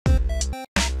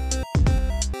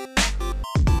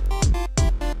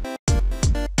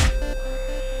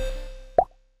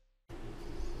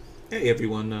Hey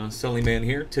everyone, Sullyman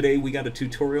here. Today we got a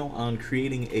tutorial on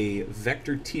creating a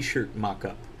vector t-shirt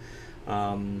mock-up.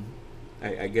 Um,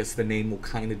 I guess the name will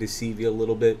kind of deceive you a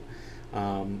little bit. It's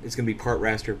going to be part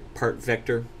raster, part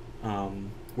vector.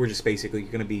 We're just basically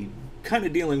going to be kind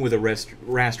of dealing with a raster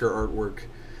artwork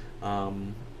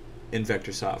in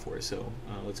vector software. So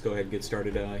let's go ahead and get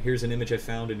started. Here's an image I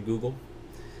found in Google,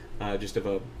 just of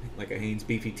a Hanes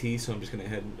beefy tee. So I'm just going to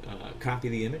head copy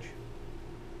the image.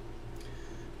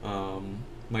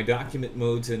 My document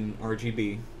mode's in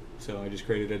RGB, so I just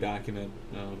created a document.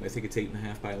 I think it's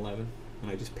 8.5 by 11, and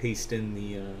I just paste in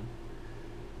the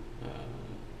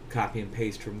copy and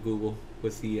paste from Google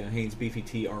with the Hanes beefy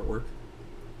tee artwork.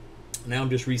 Now I'm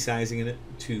just resizing it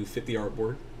to fit the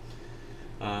artboard,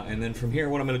 and then from here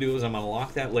what I'm going to do is I'm going to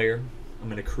lock that layer. I'm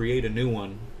going to create a new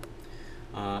one,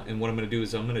 and what I'm going to do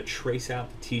is I'm going to trace out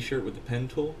the t-shirt with the pen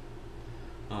tool.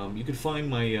 You can find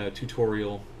my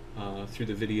tutorial through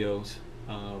the videos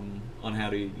on how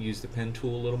to use the pen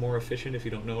tool a little more efficient if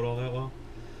you don't know it all that well.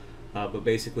 But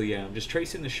basically, yeah, I'm just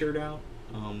tracing the shirt out.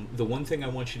 The one thing I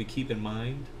want you to keep in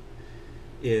mind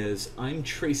is I'm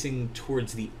tracing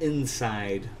towards the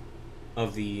inside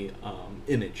of the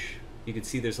image. You can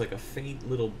see there's like a faint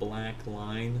little black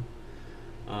line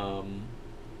on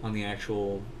the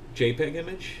actual JPEG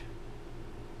image.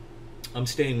 I'm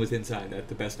staying with inside that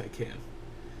the best I can.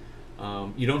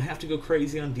 You don't have to go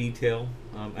crazy on detail.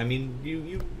 I mean,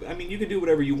 you can do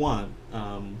whatever you want.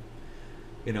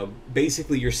 You know,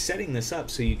 basically, you're setting this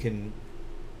up so you can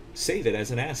save it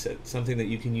as an asset, something that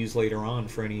you can use later on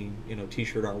for any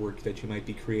t-shirt artwork that you might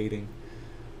be creating.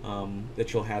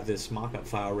 That you'll have this mock-up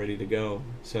file ready to go.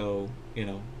 So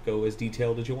go as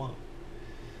detailed as you want.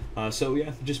 So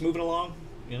yeah, just moving along.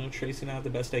 Tracing out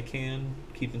the best I can,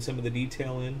 keeping some of the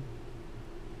detail in.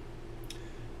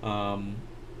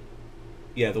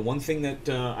 Yeah, the one thing that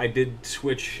I did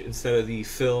switch, instead of the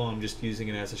fill, I'm just using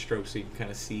it as a stroke so you can kind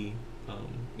of see,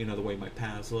 the way my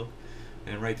paths look.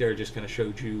 And right there, it just kind of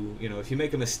showed you, if you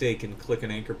make a mistake and click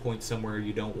an anchor point somewhere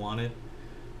you don't want it,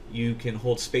 you can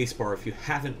hold spacebar if you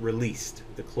haven't released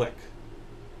the click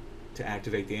to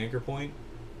activate the anchor point.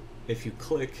 If you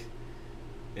click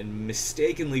and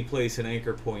mistakenly place an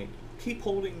anchor point, keep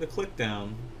holding the click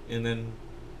down and then,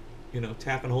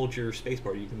 tap and hold your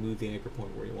spacebar. You can move the anchor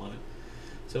point where you want it.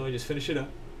 So I just finish it up,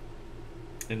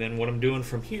 and then what I'm doing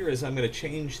from here is I'm going to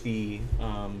change the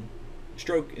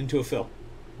stroke into a fill.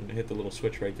 I'm going to hit the little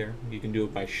switch right there. You can do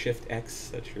it by Shift X,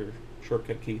 that's your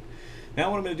shortcut key.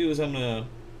 Now what I'm going to do is I'm going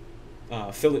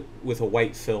to fill it with a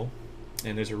white fill,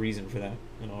 and there's a reason for that,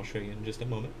 and I'll show you in just a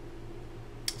moment.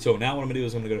 So now what I'm going to do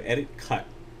is I'm going to go to Edit, Cut.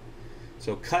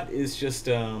 So Cut is just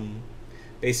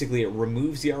basically it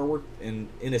removes the artwork, and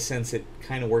in a sense it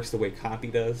kind of works the way Copy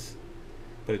does.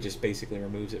 But it just basically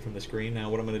removes it from the screen.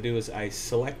 Now what I'm going to do is I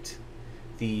select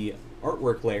the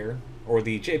artwork layer, or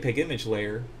the JPEG image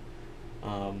layer,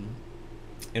 and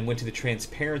went to the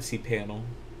transparency panel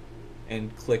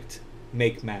and clicked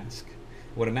Make Mask.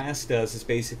 What a mask does is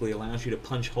basically allows you to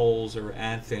punch holes or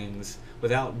add things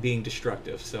without being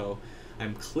destructive. So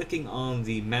I'm clicking on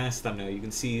the mask thumbnail. You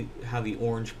can see how the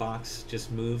orange box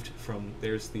just moved from,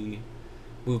 there's the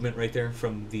movement right there,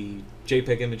 from the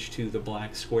JPEG image to the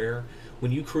black square.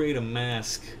 When you create a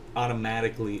mask,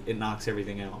 automatically it knocks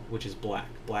everything out, which is black.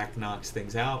 Black knocks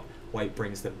things out, white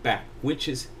brings them back, which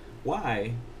is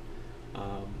why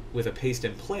with a paste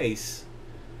in place,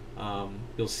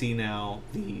 you'll see now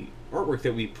the artwork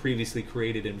that we previously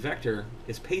created in vector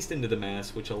is pasted into the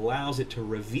mask, which allows it to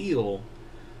reveal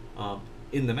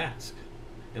in the mask.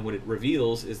 And what it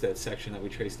reveals is that section that we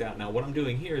traced out. Now what I'm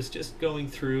doing here is just going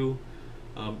through.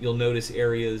 You'll notice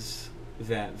areas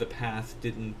that the path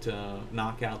didn't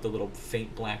knock out the little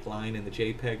faint black line in the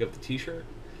JPEG of the t-shirt.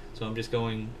 So I'm just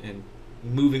going and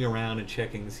moving around and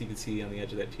checking, so you can see on the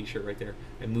edge of that t-shirt right there,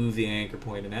 I move the anchor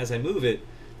point, and as I move it,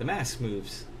 the mask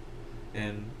moves,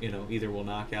 and either will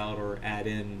knock out or add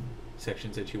in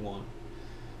sections that you want.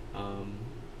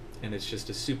 And it's just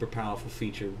a super powerful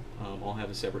feature. I'll have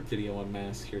a separate video on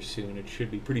masks here soon. It should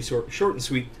be pretty short and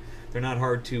sweet. They're not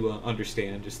hard to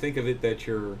understand. Just think of it that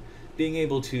you're being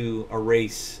able to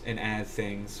erase and add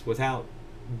things without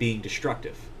being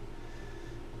destructive.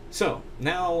 So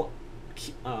now,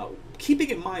 keeping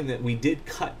in mind that we did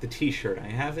cut the t-shirt, I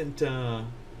haven't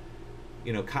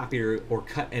copied or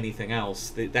cut anything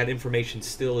else. That information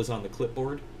still is on the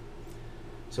clipboard.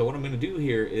 So what I'm going to do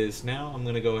here is now I'm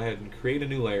going to go ahead and create a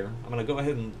new layer. I'm going to go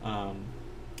ahead and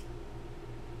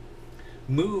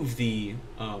move the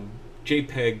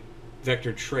JPEG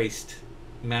vector traced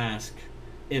mask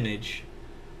image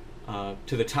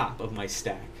to the top of my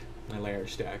stack, my layer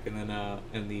stack, and then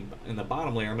in the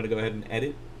bottom layer I'm going to go ahead and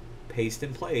edit, paste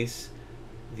in place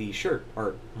the shirt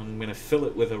art. I'm going to fill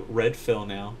it with a red fill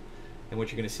now. And what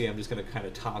you're going to see, I'm just going to kind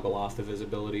of toggle off the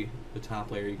visibility. The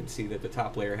top layer, you can see that the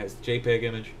top layer has the JPEG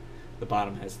image, the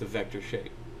bottom has the vector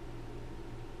shape.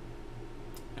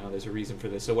 Now there's a reason for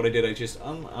this. So what I did, I just,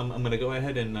 I'm going to go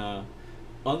ahead and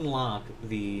unlock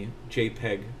the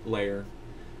JPEG layer.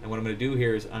 And what I'm going to do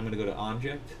here is I'm going to go to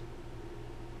Object,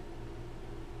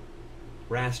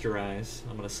 Rasterize.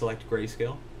 I'm going to select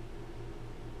Grayscale.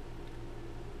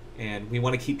 And we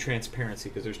want to keep transparency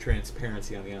because there's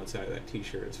transparency on the outside of that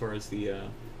t-shirt. As far as the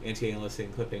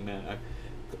anti-aliasing clipping mat,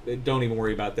 don't even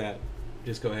worry about that.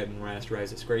 Just go ahead and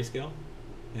rasterize its grayscale.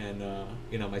 And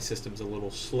you know, my system's a little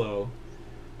slow.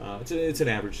 It's an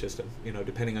average system. You know,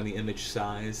 depending on the image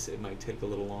size, it might take a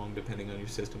little long. Depending on your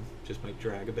system, just might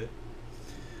drag a bit.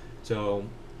 So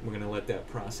we're going to let that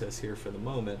process here for the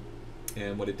moment.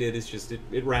 And what it did is just it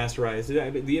rasterized.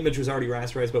 The image was already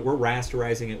rasterized, but we're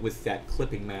rasterizing it with that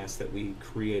clipping mask that we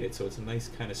created. So it's a nice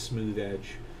kind of smooth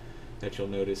edge that you'll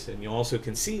notice. And you also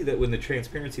can see that when the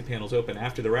transparency panel's open,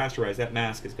 after the rasterize, that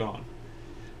mask is gone.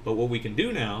 But what we can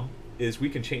do now is we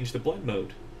can change the blend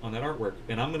mode on that artwork.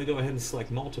 And I'm going to go ahead and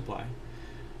select multiply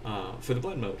for the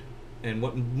blend mode. And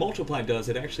what multiply does,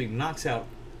 it actually knocks out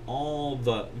all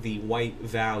the white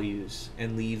values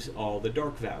and leaves all the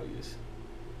dark values.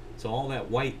 So all that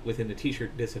white within the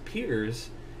t-shirt disappears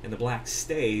and the black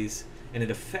stays, and it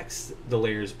affects the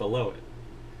layers below it.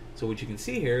 So what you can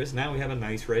see here is now we have a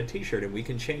nice red t-shirt, and we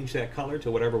can change that color to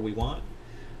whatever we want.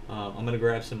 I'm going to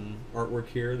grab some artwork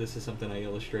here. This is something I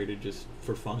illustrated just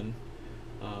for fun.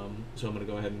 So I'm going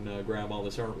to go ahead and grab all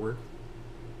this artwork.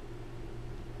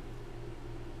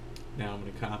 Now I'm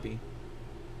going to copy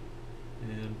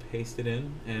and paste it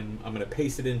in, and I'm going to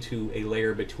paste it into a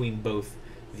layer between both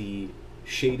the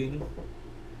shading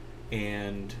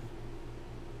and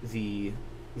the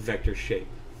vector shape.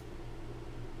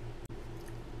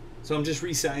 So I'm just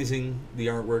resizing the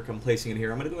artwork. I'm placing it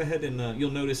here. I'm going to go ahead and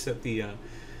you'll notice that the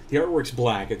artwork's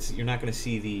black. You're not going to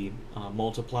see the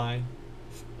multiply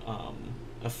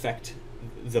affect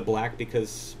the black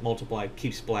because multiply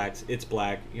keeps blacks. It's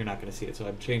black. You're not going to see it. So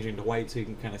I'm changing to white so you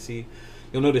can kind of see.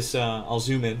 You'll notice I'll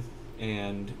zoom in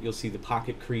and you'll see the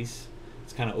pocket crease.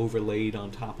 It's kind of overlaid on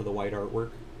top of the white artwork.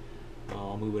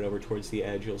 I'll move it over towards the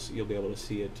edge. You'll be able to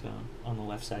see it on the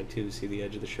left side too. See the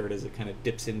edge of the shirt as it kind of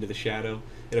dips into the shadow.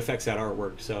 It affects that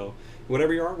artwork. So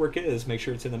whatever your artwork is, make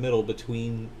sure it's in the middle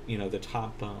between the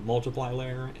top multiply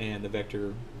layer and the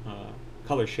vector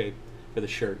color shape for the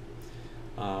shirt.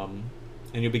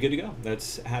 And you'll be good to go.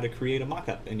 That's how to create a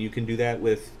mock-up, and you can do that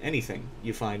with anything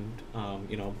you find.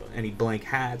 Any blank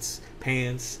hats,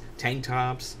 pants, tank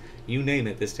tops, you name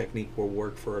it. This technique will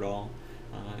work for it all,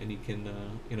 and you can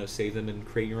save them and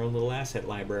create your own little asset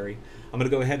library. I'm going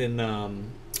to go ahead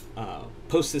and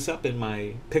post this up in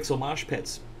my Pixel Mosh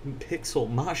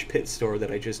Pit store that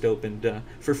I just opened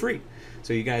for free.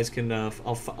 So you guys can.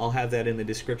 I'll have that in the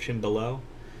description below.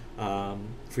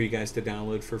 For you guys to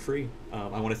download for free.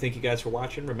 I want to thank you guys for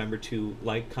watching. Remember to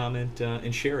like, comment,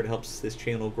 and share. It helps this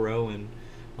channel grow and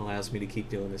allows me to keep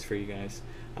doing this for you guys.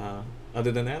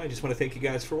 Other than that, I just want to thank you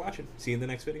guys for watching. See you in the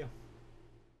next video.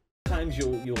 Sometimes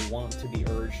you'll want to be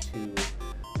urged to,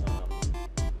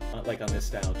 like on this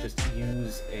style, just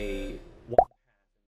use a